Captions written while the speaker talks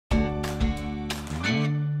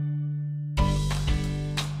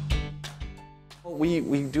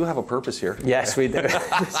We do have a purpose here. Yes, we do.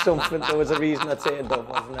 There was a reason I turned up,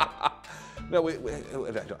 wasn't it? No,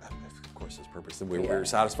 of course there's purpose, and we were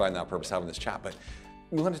satisfying that purpose having this chat, but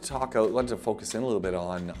we wanted to focus in a little bit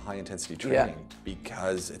on high intensity training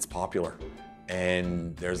because it's popular.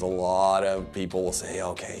 And there's a lot of people will say,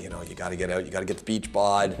 okay, you got to get out, you got to get the beach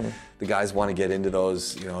bod. The guys want to get into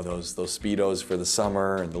those, those Speedos for the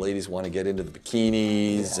summer, and the ladies want to get into the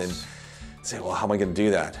bikinis and say, well, how am I going to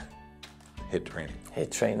do that? HIIT training.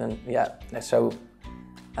 HIIT training, yeah. So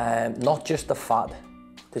not just the fad,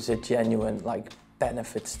 there's a genuine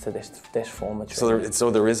benefits to this form of training. So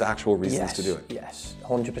there is actual reasons to do it. Yes,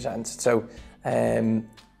 100%. So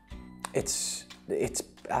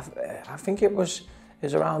I think it was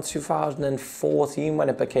around 2014 when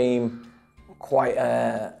it became quite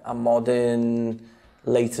a modern,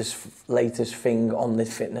 latest thing on the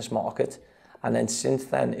fitness market. And then since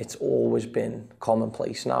then, it's always been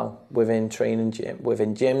commonplace now within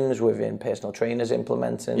within gyms, within personal trainers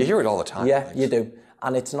implementing. You hear it all the time. Yeah, you do.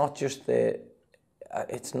 And it's not just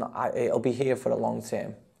it'll be here for the long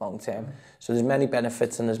term. So there's many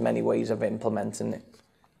benefits and there's many ways of implementing it.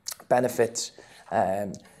 Benefits,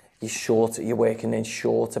 you're working in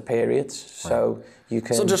shorter periods, so you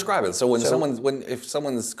can. So describe it. So if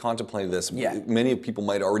someone's contemplating this, many people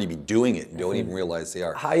might already be doing it and don't even realize they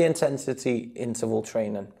are. High intensity interval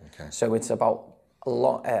training. Okay. So it's about a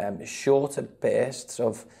lot shorter bursts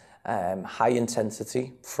of high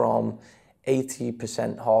intensity from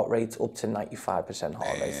 80% heart rate up to 95%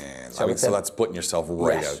 heart rate. So that's putting yourself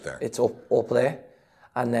right out there. It's up there,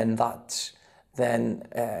 and then that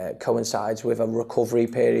coincides with a recovery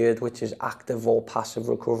period, which is active or passive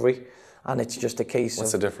recovery, and it's just a case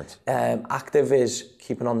What's the difference? Active is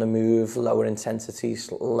keeping on the move, lower intensity,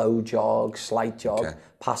 low jog, slight jog. Okay.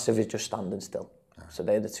 Passive is just standing still. So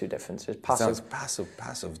they're the two differences. Passive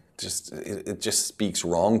just speaks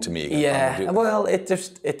wrong to me. Yeah, well, it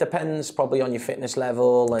depends probably on your fitness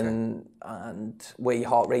level and where your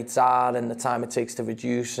heart rates are and the time it takes to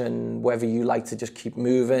reduce and whether you like to just keep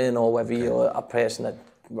moving or whether you're a person that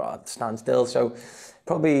stands still. So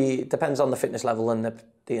probably depends on the fitness level and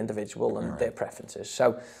the individual and their preferences.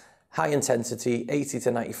 So high intensity, 80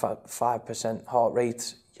 to 95% heart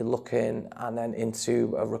rate, you're looking and then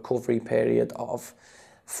into a recovery period of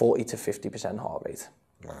 40 to 50% heart rate.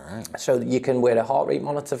 All right. So you can wear a heart rate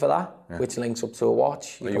monitor for that, which links up to a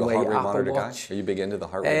watch. Are you a heart rate monitor guy? Are you big into the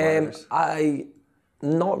heart rate monitors?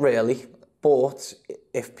 Not really, but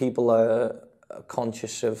if people are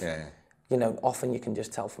conscious of, often you can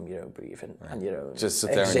just tell from your own breathing and your own just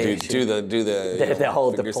sit there and do the they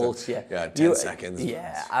hold the pulse, 10 seconds.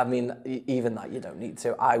 Yeah, I mean, even that you don't need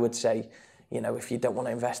to. I would say, if you don't want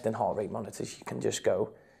to invest in heart rate monitors, you can just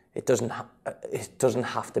go. It doesn't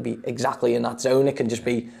have to be exactly in that zone. It can just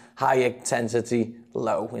be high intensity,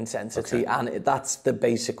 low intensity, and that's the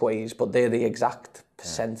basic ways. But they're the exact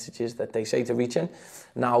percentages that they say to reach in.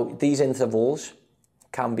 Now, these intervals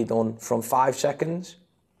can be done from 5 seconds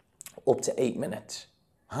up to 8 minutes.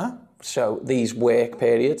 Huh? So these work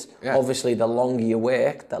periods, obviously, the longer you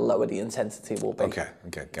work, the lower the intensity will be. Okay,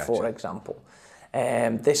 gotcha. For example.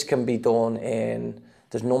 This can be done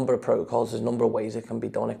there's a number of protocols, there's a number of ways it can be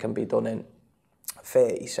done. It can be done in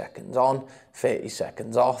 30 seconds on, 30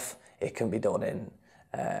 seconds off. It can be done in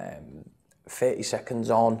 30 seconds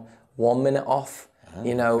on, 1 minute off,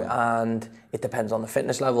 and it depends on the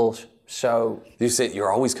fitness levels. So you say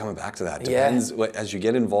you're always coming back to that. It depends as you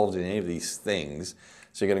get involved in any of these things.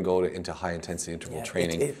 So you're going to go into high intensity interval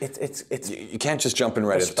training. You can't just jump in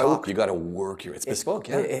right at the top. You got to work it's bespoke.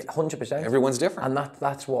 100%. Everyone's different. And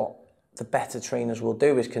that's what the better trainers will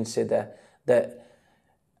do, is consider that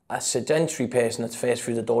a sedentary person that's first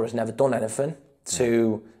through the door has never done anything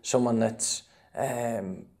to someone that's a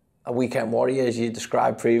weekend warrior, as you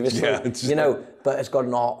described previously, but has got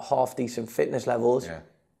half decent fitness levels. Yeah.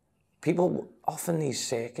 People, often these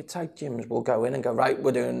circuit type gyms will go in and go, right,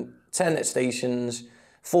 we're doing 10 at stations,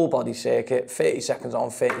 full body circuit, 30 seconds on,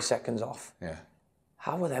 30 seconds off. Yeah.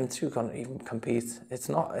 How are them two going to even compete? It's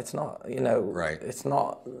not, right. It's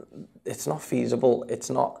not feasible. It's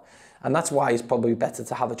not, and that's why it's probably better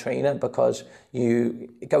to have a trainer, because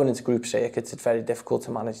going into group circuits, it's very difficult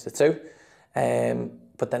to manage the two.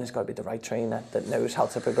 But then it's got to be the right trainer that knows how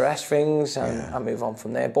to progress things and move on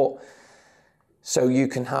from there. But so you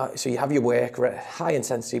have your work high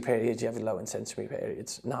intensity periods, you have your low intensity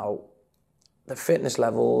periods. Now, the fitness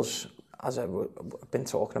levels, as I've been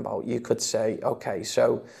talking about, you could say, okay,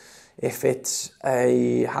 so if it's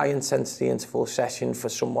a high intensity interval session for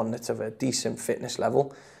someone that's of a decent fitness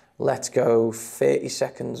level, let's go 30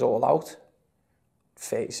 seconds all out,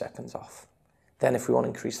 30 seconds off. Then if we want to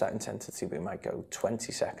increase that intensity, we might go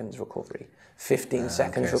 20 seconds recovery, 15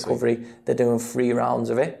 seconds recovery. Sweet. They're doing 3 rounds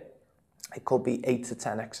of it. It could be 8 to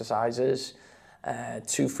 10 exercises,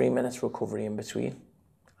 2-3 minutes recovery in between.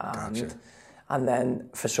 And then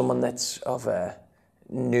for someone that's of a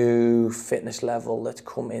new fitness level that's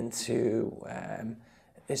come into,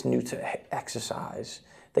 is new to exercise,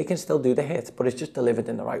 they can still do the HIIT, but it's just delivered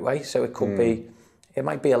in the right way. So it could be, it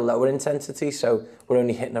might be a lower intensity, so we're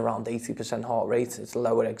only hitting around 80% heart rate. It's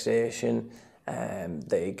lower exertion.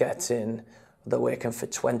 They're working for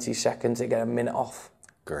 20 seconds, they get a minute off.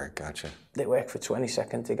 Great, gotcha. They work for 20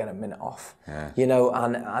 seconds, they get a minute off. You know,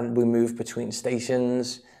 and we move between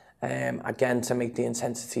stations. Again, to make the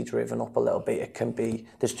intensity driven up a little bit, it can be,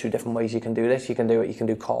 there's 2 different ways you can do this. You can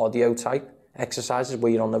do cardio type exercises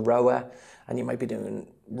where you're on the rower and you might be doing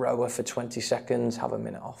rower for 20 seconds, have a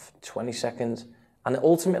minute off, 20 seconds. And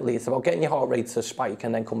ultimately it's about getting your heart rate to spike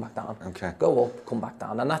and then come back down. Okay. Go up, come back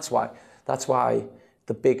down. And that's why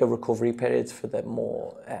the bigger recovery periods for the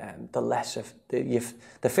more, the less of,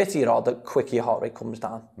 the fitter you are, the quicker your heart rate comes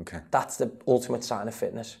down. Okay. That's the ultimate sign of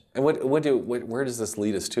fitness. And where does this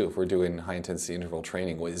lead us to if we're doing high intensity interval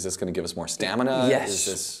training? Is this going to give us more stamina?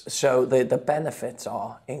 Yes. So the benefits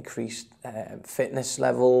are increased fitness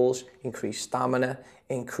levels, increased stamina,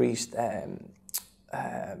 increased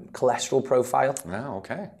cholesterol profile. Oh,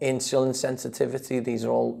 okay. Insulin sensitivity. These are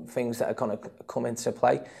all things that are going to come into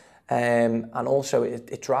play. And also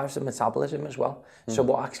it drives the metabolism as well. So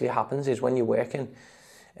what actually happens is when you're working,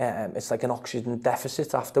 it's like an oxygen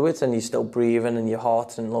deficit afterwards and you're still breathing and your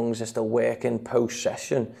heart and lungs are still working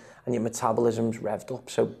post-session and your metabolism's revved up.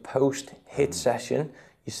 So post-HIIT session,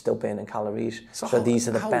 you're still burning calories. So these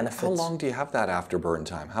are the benefits. How long do you have that afterburn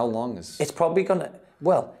time? How long is... It's probably going to...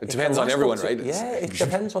 Well, it depends on everyone, right? Yeah, it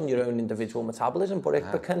depends on your own individual metabolism, but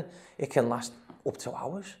it can last up to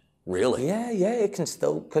hours. Really? Yeah, it can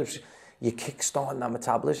still, because you're kickstarting that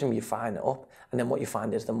metabolism, you find it up, and then what you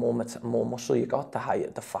find is the more muscle you got,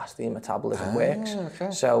 the faster your metabolism works.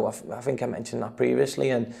 Okay. So I think I mentioned that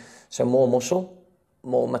previously, and so more muscle,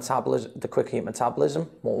 more metabolism, the quicker your metabolism,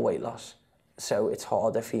 more weight loss. So it's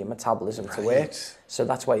harder for your metabolism to work. So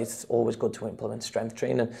that's why it's always good to implement strength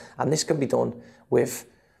training. And this can be done with,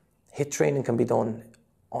 HIIT training can be done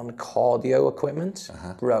on cardio equipment,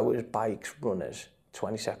 rowers, bikes, runners,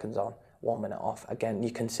 20 seconds on, 1 minute off. Again,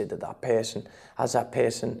 you consider that person,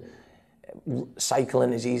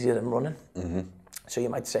 cycling is easier than running. So you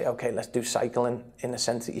might say, okay, let's do cycling in the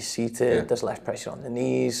sense that you're seated, there's less pressure on the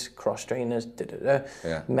knees, cross trainers,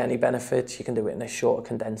 many benefits. You can do it in a shorter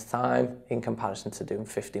condensed time in comparison to doing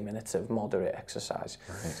 50 minutes of moderate exercise.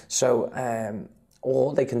 So,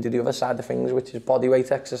 or they can do the other side of things, which is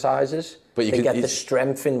bodyweight exercises. But they get the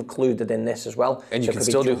strength included in this as well. And you can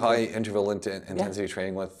still do high interval intensity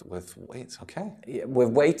training with weights, okay? Yeah, with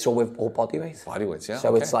weights or body weight. Body weights, yeah.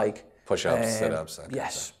 So it's like push-ups, sit-ups.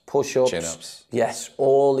 Yes, push-ups, chin-ups. Yes,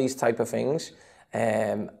 all these type of things.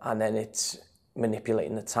 And then it's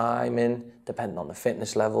manipulating the timing, depending on the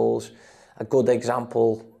fitness levels. A good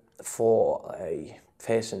example for a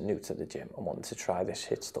person new to the gym and wanting to try this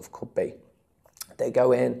HIIT stuff could be, they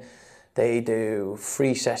go in, they do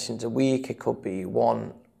 3 sessions a week. It could be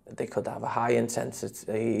one, they could have a high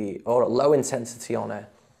intensity or a low intensity on a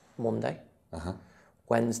Monday.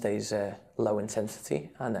 Wednesday's a low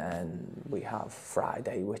intensity, and then we have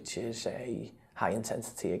Friday, which is a high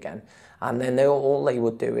intensity again. And then all they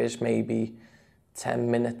would do is maybe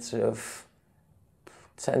 10 to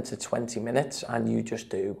 20 minutes, and you just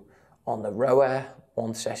do on the rower,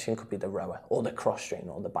 one session could be the rower or the cross train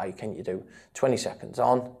or the bike, and you do 20 seconds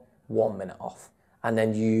on, 1 minute off. And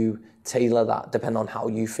then you tailor that depending on how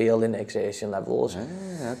you feel in exertion levels.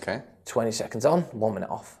 Okay. 20 seconds on, 1 minute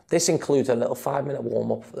off. This includes a little 5-minute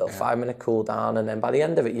warm-up, a little 5-minute cool down, and then by the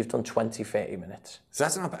end of it, you've done 20, 30 minutes. So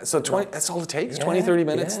that's not bad. So 20, that's all it takes? 20, 30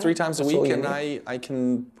 minutes, 3 times a week, and I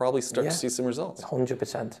can probably start to see some results.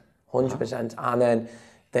 100%. And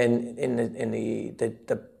then in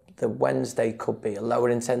the Wednesday could be a lower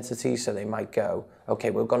intensity, so they might go,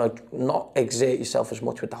 okay, we're going to not exert yourself as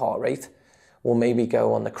much with the heart rate. We'll maybe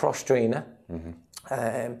go on the cross trainer,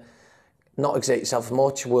 not exert yourself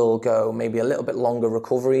much. We'll go maybe a little bit longer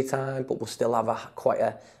recovery time, but we'll still have quite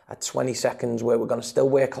a 20 seconds where we're going to still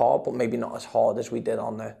work hard, but maybe not as hard as we did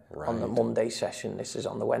on the Monday session. This is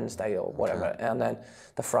on the Wednesday or whatever. Okay. And then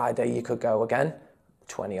the Friday you could go again,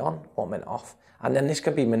 20 on, 1 minute off. And then this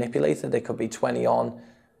could be manipulated. It could be 20 on,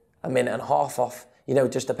 a minute and a half off. You know,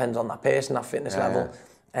 it just depends on that person, that fitness level.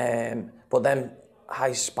 But then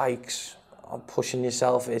high spikes on pushing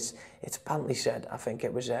yourself, it's apparently said, I think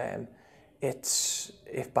it was, there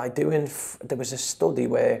was a study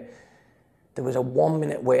where there was a 1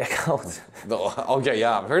 minute workout. Okay,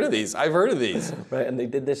 yeah, I've heard of these. Right, and they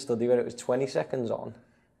did this study where it was 20 seconds on,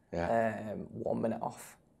 1 minute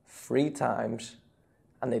off, 3 times,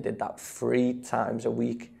 and they did that 3 times a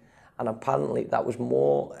week. And apparently that was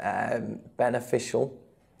more beneficial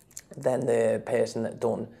than the person that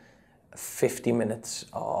done 50 minutes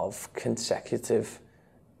of consecutive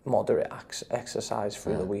moderate exercise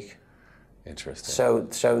through the week. Interesting.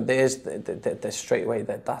 So there's the straight away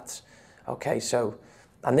that's okay. So,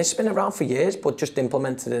 and this has been around for years, but just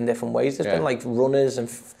implemented in different ways. There's been like runners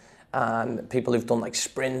and people who've done like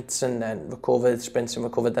sprints and then sprints and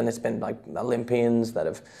recovered. Then it's been like Olympians that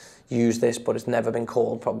have used this, but it's never been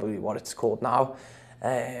called probably what it's called now.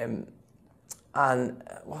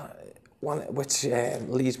 Which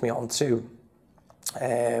leads me on to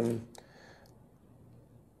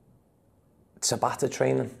Tabata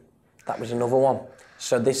training. That was another one.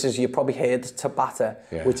 So this is, you probably heard Tabata,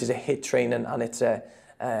 which is a HIIT training, and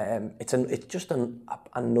it's just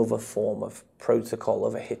another form of protocol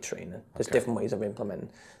of a HIIT training. There's different ways of implementing.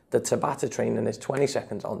 The Tabata training is 20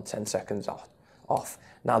 seconds on, 10 seconds off.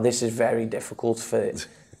 Now this is very difficult for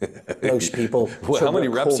most people. Well, how many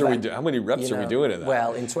reps are we doing in that?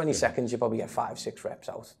 Well, in 20 seconds you probably get 5-6 reps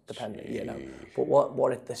out, depending. But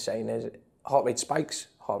what they're saying is heart rate spikes,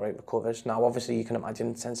 heart rate recovers. Now, obviously, you can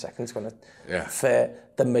imagine 10 seconds for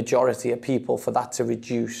the majority of people, for that to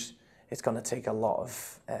reduce, it's going to take a lot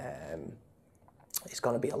of, it's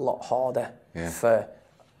going to be a lot harder for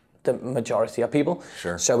the majority of people.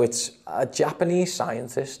 Sure. So it's a Japanese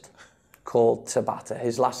scientist called Tabata.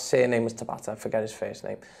 His last surname was Tabata, I forget his first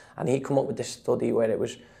name. And he come up with this study where it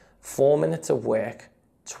was 4 minutes of work,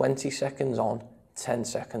 20 seconds on, 10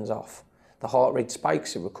 seconds off. The heart rate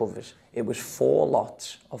spikes, it recovers. It was 4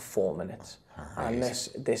 lots of 4 minutes. Right. And this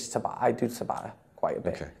Tabata, I do Tabata quite a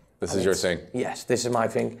bit. Okay, this is your thing? Yes, this is my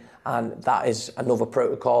thing. And that is another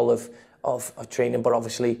protocol of training, but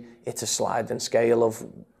obviously it's a sliding scale of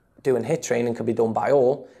doing HIIT training can be done by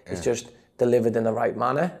all. It's just delivered in the right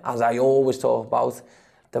manner. As I always talk about,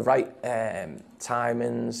 the right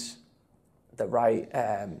timings, the right,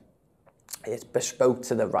 it's bespoke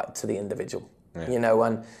to the individual. You know,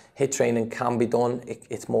 and HIIT training can be done.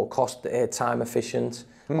 It's more time efficient,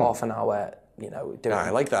 half an hour. You know, I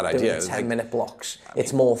like that idea. 10-minute blocks.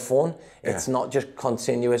 It's more fun. It's not just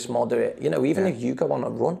continuous, moderate. You know, even if you go on a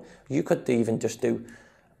run, you could even just do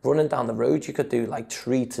running down the road. You could do like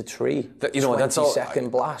tree to tree. 20-second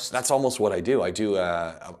blast. That's almost what I do. I do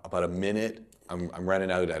about a minute. I'm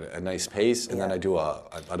running out at a nice pace, and then I do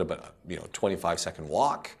about 25-second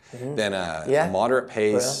walk, then a moderate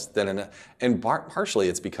pace, and partially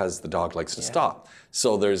it's because the dog likes to stop.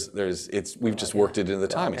 So we've just worked it into the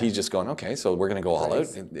time, and he's just going, okay, so we're going to go all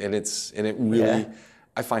out, and it really,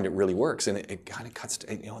 I find it really works, and it kind of cuts.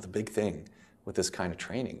 The big thing with this kind of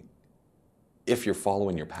training, if you're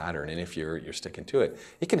following your pattern and if you're sticking to it,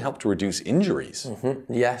 it can help to reduce injuries.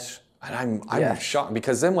 Yes. And I'm shocked,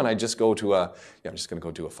 because then when I just go to I'm just going to go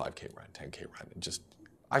do a 5K run, 10K run, and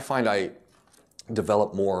I find I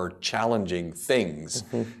develop more challenging things,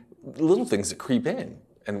 little things that creep in,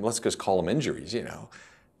 and let's just call them injuries,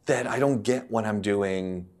 that I don't get when I'm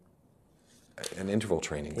doing an interval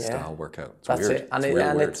training style workout. It's That's weird. it, and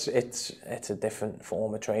it's a different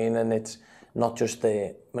form of training. It's not just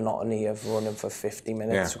the monotony of running for 50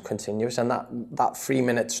 minutes continuous, and that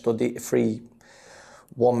 3-minute study,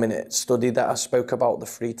 1 minute study that I spoke about, the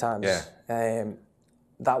 3 times,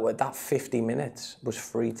 that 50 minutes was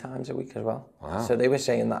 3 times a week as well. Wow. So they were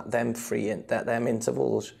saying that them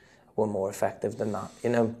intervals were more effective than that,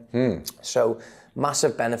 So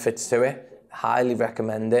massive benefits to it. Highly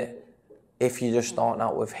recommend it. If you're just starting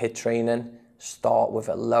out with HIIT training, start with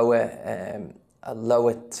a lower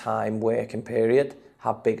time working period,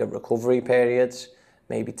 have bigger recovery periods.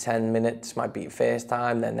 Maybe 10 minutes might be your first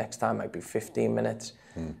time, then next time might be 15 minutes.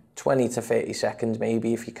 20 to 30 seconds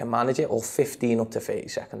maybe if you can manage it, or 15 up to 30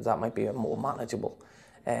 seconds, that might be more manageable.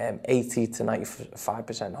 80 to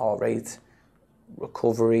 95% heart rate,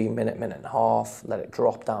 recovery, minute and a half, let it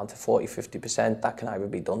drop down to 40-50%. That can either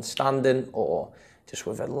be done standing or just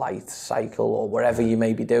with a light cycle or wherever you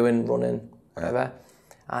may be doing, running, whatever.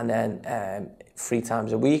 And then 3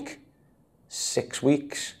 times a week, 6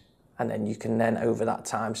 weeks, and then you can over that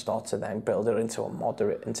time start to then build it into a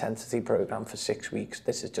moderate intensity program for 6 weeks.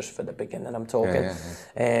 This is just for the beginning I'm talking.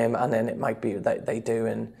 And then it might be that they do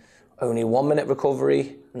in only 1 minute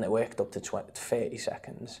recovery and they worked up to 30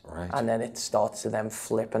 seconds. Right. And then it starts to then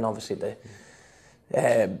flip, and obviously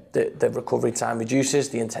the recovery time reduces,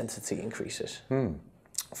 the intensity increases.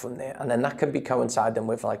 from there. And then that can be coinciding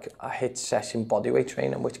with like a HIIT session bodyweight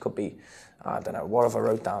training, which could be, I don't know, what have I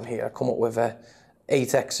wrote down here? I come up with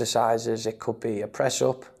 8 exercises. It could be a press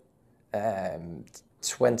up,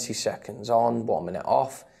 20 seconds on, 1 minute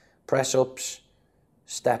off, press ups,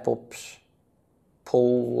 step ups,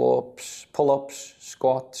 pull ups,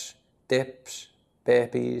 squats, dips,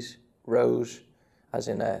 burpees, rows, as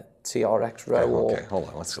in a TRX row. Okay, hold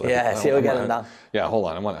on. Let's yeah, see we're getting down. Yeah, hold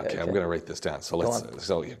on. I'm going to write this down. So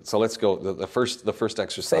let's go. The first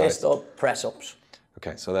exercise. First up, press ups.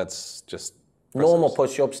 Okay, so that's just normal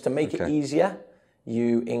push-ups. To make it easier,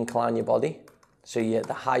 you incline your body. So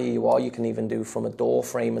the higher you are, you can even do from a door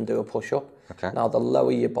frame and do a push-up. Okay. Now, the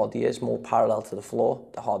lower your body is, more parallel to the floor,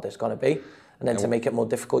 the harder it's going to be. And then to make it more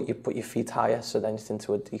difficult, you put your feet higher, so then it's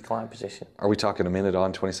into a decline position. Are we talking a minute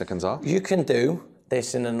on, 20 seconds off? You can do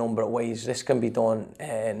this in a number of ways. This can be done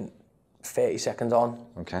in 30 seconds on,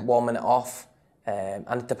 1 minute off, and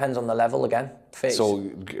it depends on the level again.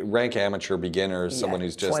 So rank amateur, beginner, someone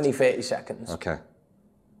who's just... 20, 30 seconds. Okay.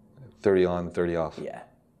 30 on, 30 off. Yeah.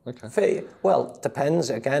 Okay. 30, well,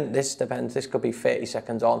 depends. Again, this depends. This could be 30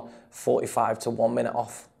 seconds on, 45 to 1 minute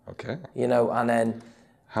off. Okay. You know, and then...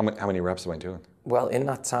 How many reps am I doing? Well, in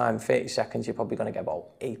that time, 30 seconds, you're probably going to get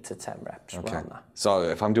about 8 to 10 reps around that. So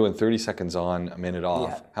if I'm doing 30 seconds on, a minute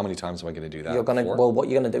off, how many times am I going to do that? You're going to, well, what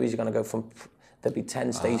you're going to do is you're going to go from, there'll be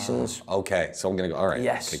 10 stations. Okay, so I'm going to go, all right.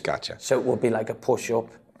 Yes. Okay, gotcha. So it would be like a push-up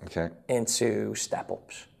into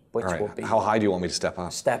step-ups, which would be... How high do you want me to step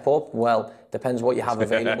up? Step up, well, depends what you have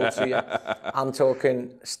available to you. I'm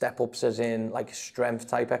talking step-ups as in like a strength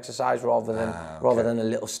type exercise rather than a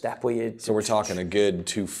little step where you... So we're talking a good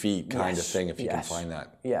 2 feet kind of thing if you can find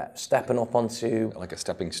that. Yeah, stepping up onto... Like a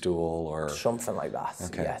stepping stool or... Something like that.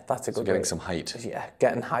 Okay. Yeah, that's a good getting some height. Yeah,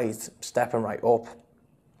 getting height, stepping right up.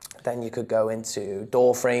 Then you could go into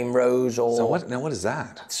door frame rows or... So what is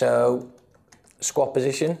that? So, squat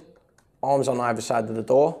position, arms on either side of the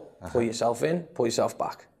door, pull yourself in, pull yourself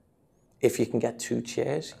back. If you can get 2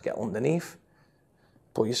 chairs, get underneath,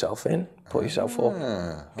 pull yourself in, pull yourself up.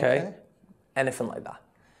 Okay? Anything like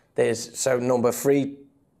that. So number 3,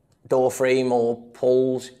 door frame or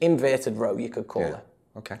pulls, inverted row you could call it.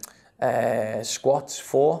 Okay. Squats,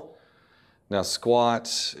 4. Now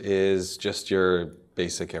squat is just your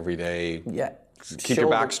basic everyday. Yeah. Keep your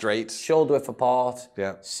back straight. Shoulder width apart.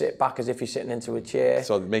 Yeah. Sit back as if you're sitting into a chair.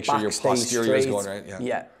 So make sure your posterior is going right. Yeah.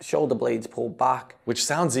 Yeah. Shoulder blades pulled back. Which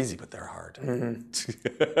sounds easy, but they're hard.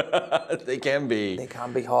 They can be. They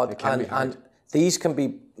can be hard. And these can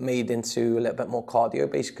be made into a little bit more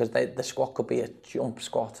cardio based because the squat could be a jump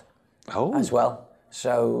squat as well.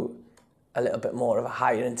 So a little bit more of a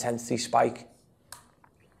higher intensity spike.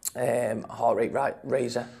 Heart rate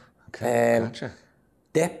raiser. Okay. Gotcha.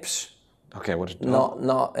 Dips. Okay, what? Not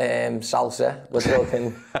salsa. We're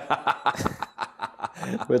talking.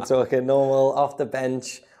 We're talking normal off the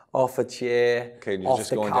bench, off a chair, off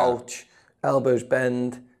the couch, elbows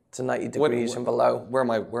bend to 90 degrees and below. Where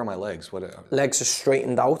are my legs? Legs are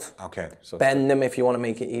straightened out. Okay, so bend them if you want to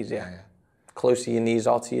make it easier. Yeah. Closer your knees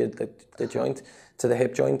are to the joint, to the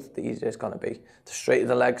hip joint, the easier it's going to be. The straighter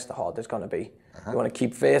the legs, the harder it's going to be. You want to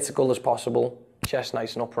keep vertical as possible, chest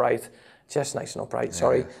nice and upright.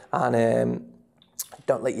 Sorry, and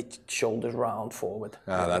don't let your shoulders round forward.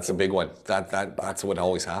 That's a big one. That's what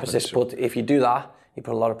always happens. If you do that, you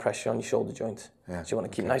put a lot of pressure on your shoulder joint. So you want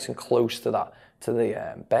to keep nice and close to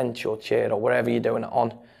the bench or chair or wherever you're doing it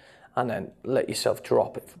on, and then let yourself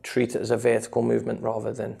drop it. Treat it as a vertical movement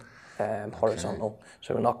rather than horizontal.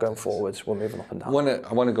 So we're not going forwards. We're moving up and down.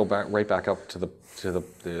 I want to go back up to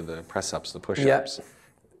the press ups, the push ups. Yeah.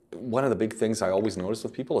 One of the big things I always notice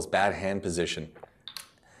with people is bad hand position.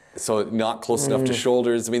 So not close enough to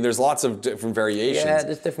shoulders. I mean, there's lots of different variations. Yeah,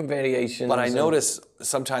 there's different variations. But I notice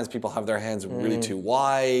sometimes people have their hands really too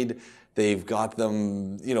wide. They've got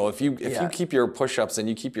them, if you keep your push-ups and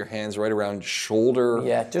you keep your hands right around shoulder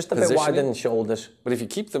just a bit wider than shoulders. But if you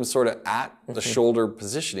keep them sort of at the shoulder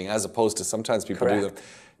positioning, as opposed to sometimes people do them,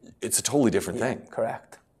 it's a totally different thing.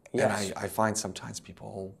 Correct. Yes. And I find sometimes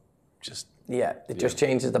people just... Yeah, it just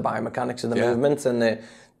changes the biomechanics of the movement and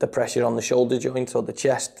the pressure on the shoulder joint or the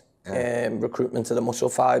chest, recruitment to the muscle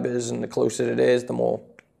fibers, and the closer it is, the more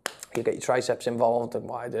you get your triceps involved, the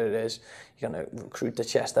wider it is. You're going to recruit the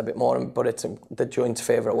chest a bit more, but it's the joint's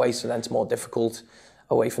further away, so then it's more difficult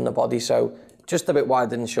away from the body. So just a bit wider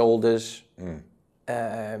than shoulders, in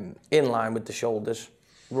line with the shoulders,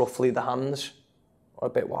 roughly the hands, or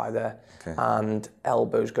a bit wider, and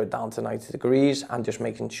elbows go down to 90 degrees, and just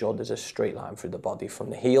making sure there's a straight line through the body from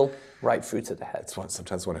the heel right through to the head. That's what,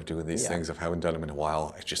 sometimes when I'm doing these things, if I haven't done them in a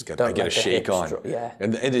while, I just get a shake on.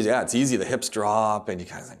 And it's easy, the hips drop, and you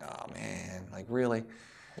kind of think, oh man, like really?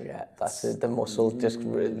 Yeah, that's it. The muscles just,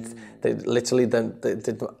 literally,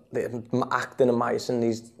 the actin and myosin,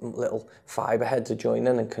 these little fibre heads are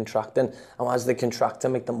joining and contracting, and as they contract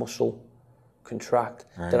and make the muscle contract,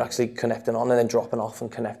 they're actually connecting on and then dropping off and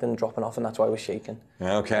connecting and dropping off, and that's why we're shaking.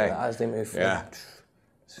 As they move through.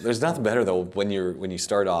 There's nothing better though when you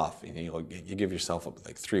start off, you give yourself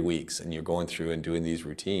like 3 weeks and you're going through and doing these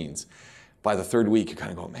routines. By the third week, you kind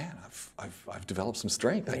of go, man, I've developed some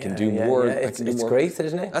strength. I can do more. It's great,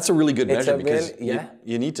 isn't it? That's a really good measure because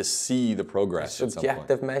you need to see the progress. It's a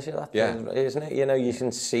subjective measure, isn't it? You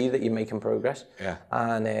can see that you're making progress.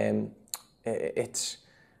 And it's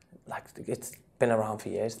been around for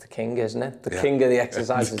years. The king, isn't it? The king of the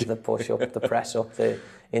exercises, the push up, the press up, the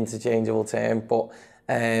interchangeable term. But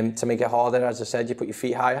to make it harder, as I said, you put your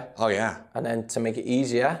feet higher. And then to make it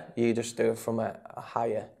easier, you just do it from a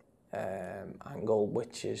higher angle,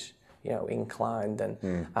 which is inclined, and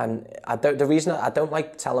the reason I don't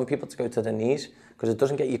like telling people to go to the knees, because it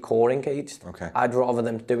doesn't get your core engaged. I'd rather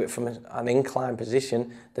them do it from an inclined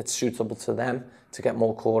position that's suitable to them to get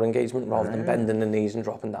more core engagement, rather than bending the knees and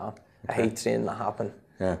dropping down. I hate seeing that happen.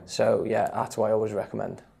 So that's why I always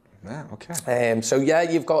recommend. So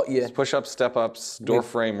you've got your push-ups, step-ups, door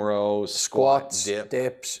frame rows, squats,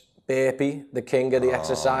 dips, burpee, the king of the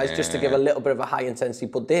exercise, just to give a little bit of a high intensity.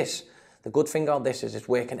 But the good thing about this is it's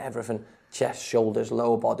working everything: chest, shoulders,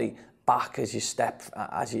 lower body, back as you step,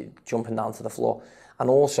 as you're jumping down to the floor. And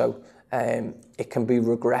also, it can be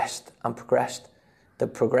regressed and progressed. The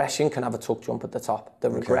progression can have a tuck jump at the top. The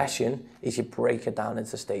regression is you break it down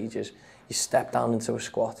into stages. You step down into a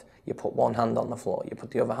squat, you put one hand on the floor, you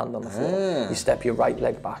put the other hand on the floor, you step your right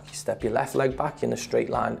leg back, you step your left leg back in a straight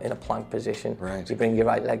line in a plank position. You bring your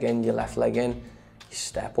right leg in, your left leg in, you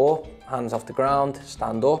step up, hands off the ground,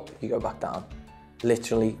 stand up, you go back down.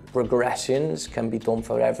 Literally, regressions can be done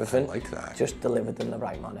for everything. I like that. Just delivered in the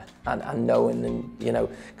right manner. And knowing, and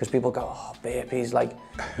because people go, oh, burpees,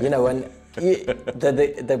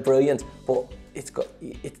 and they're brilliant, but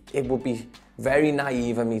it would be very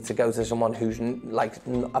naive of me to go to someone who's like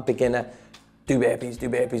a beginner, do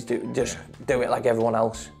burpees, just do it like everyone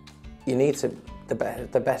else. You need to,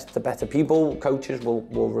 the better people, coaches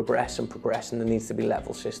will regress and progress, and there needs to be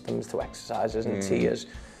level systems to exercises and tiers,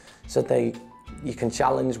 so you can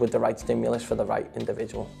challenge with the right stimulus for the right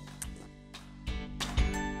individual.